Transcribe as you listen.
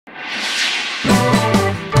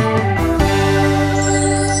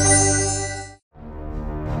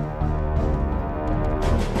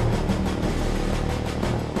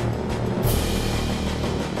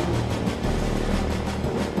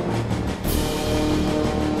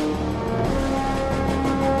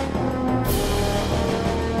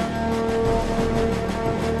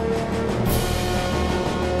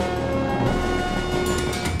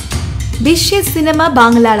বিশ্বের সিনেমা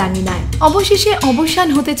বাংলার আঙিনায় অবশেষে অবসান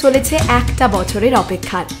হতে চলেছে একটা বছরের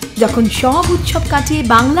অপেক্ষার, যখন সব উৎসব কাটিয়ে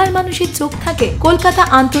বাংলার মানুষের চোখ থাকে কলকাতা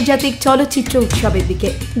আন্তর্জাতিক চলচ্চিত্র উৎসবের দিকে।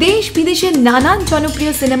 দেশ বিদেশের নানান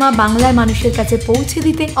জনপ্রিয় সিনেমা বাংলার মানুষের কাছে পৌঁছে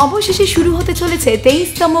দিতে অবশেষে শুরু হতে চলেছে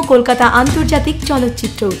 23তম কলকাতা আন্তর্জাতিক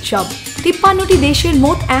চলচ্চিত্র উৎসব। 53টি দেশের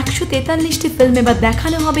মোট 143টি ফিল্ম এবার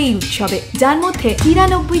দেখানো হবে এই উৎসবে, যার মধ্যে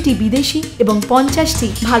 93টি বিদেশি এবং 50টি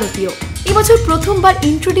ভারতীয়। এবছর প্রথমবার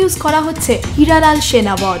ইন্ট্রোডিউস করা হচ্ছে হীরালাল সেন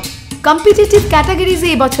অ্যাওয়ার্ড। কম্পিটিটিভ ক্যাটাগরিজে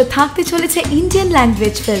এবছর থাকতে চলেছে ইন্ডিয়ান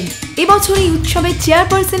ল্যাঙ্গুয়েজ ফিল্ম। এবছর এই উৎসবের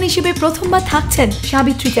চেয়ারপারসন হিসেবে প্রথমবার থাকছেন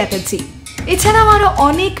সাবিত্রী চ্যাটার্জি। এছাড়াও আরো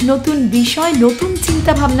অনেক নতুন বিষয়, নতুন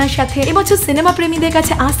চিন্তা ভাবনার সাথে এবছর সিনেমা প্রেমীদের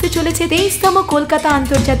কাছে আসতে চলেছে 23তম কলকাতা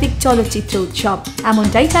আন্তর্জাতিক চলচ্চিত্র উৎসব,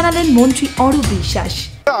 এমনটাই জানালেন মন্ত্রী অরূপ বিশ্বাস।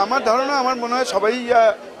 আমার ধারণা, আমার মনে হয় সবাই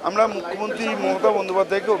আমরা মুখ্যমন্ত্রী মমতা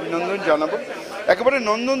বন্দ্যোপাধ্যায়কে অভিনন্দন জানাবো। একেবারে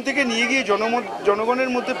নন্দন থেকে নিয়ে গিয়ে জনগণের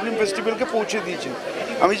মধ্যে ফিল্ম ফেস্টিভ্যালকে পৌঁছে দিয়েছেন।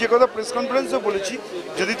 আমি যে কথা প্রেস কনফারেন্সেও বলেছি,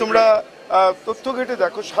 যদি তোমরা তথ্য ঘেটে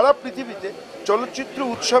দেখো, সারা পৃথিবীতে চলচ্চিত্র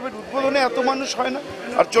উৎসবের উদ্বোধনে এত মানুষ হয় না,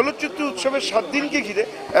 আর চলচ্চিত্র উৎসবের 7 দিনকে ঘিরে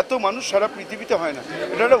এত মানুষ সারা পৃথিবীতে হয় না।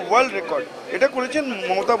 এটা একটা ওয়ার্ল্ড রেকর্ড। এটা করেছেন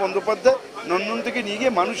মমতা বন্দ্যোপাধ্যায়, নন্দন থেকে নিয়ে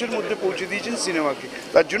গিয়ে মানুষের মধ্যে পৌঁছে দিয়েছেন সিনেমাকে,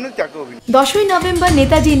 তার জন্য তাকে অভিনন্দন। 10ই নভেম্বর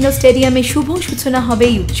নেতাজি ইন্ডোর স্টেডিয়ামে শুভ সূচনা হবে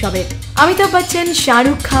এই উৎসবের। অমিতাভ বচ্চন,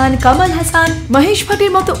 শাহরুখ খান, কমল হাসান, মহেশ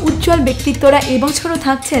ভাটের মতো উজ্জ্বল ব্যক্তিত্বরা এবছরও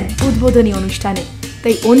থাকছেন উদ্বোধনী অনুষ্ঠানে।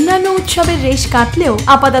 তাই অন্যান্য উৎসবের রেশ কাটলেও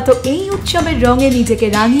আপাতত এই উৎসবের রঙে নিজেকে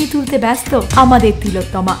রাঙিয়ে তুলতে ব্যস্ত আমাদের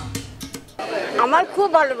তিলোত্তমা। আমার খুব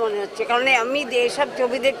ভালো মনে হচ্ছে, কারণ আমি এসব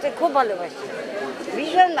ছবি দেখতে খুব ভালোবাসি,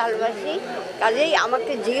 ভীষণ ভালোবাসি। কাজেই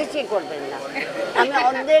আমাকে জিজ্ঞেস করবেন না, আমি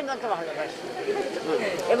অন্ধের মতো ভালোবাসি।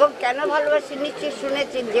 এবং কেন ভালোবাসি নিশ্চয়ই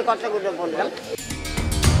শুনেছেন যে কথাগুলো বললাম।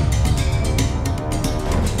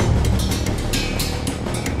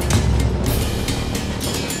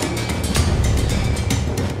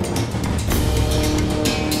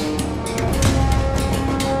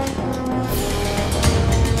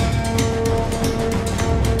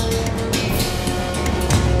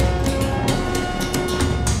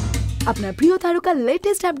 আপনার প্রিয় তারকার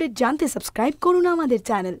লেটেস্ট আপডেট জানতে সাবস্ক্রাইব করুন আমাদের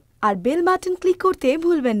চ্যানেল আর বেল বাটন ক্লিক করতে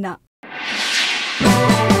ভুলবেন না।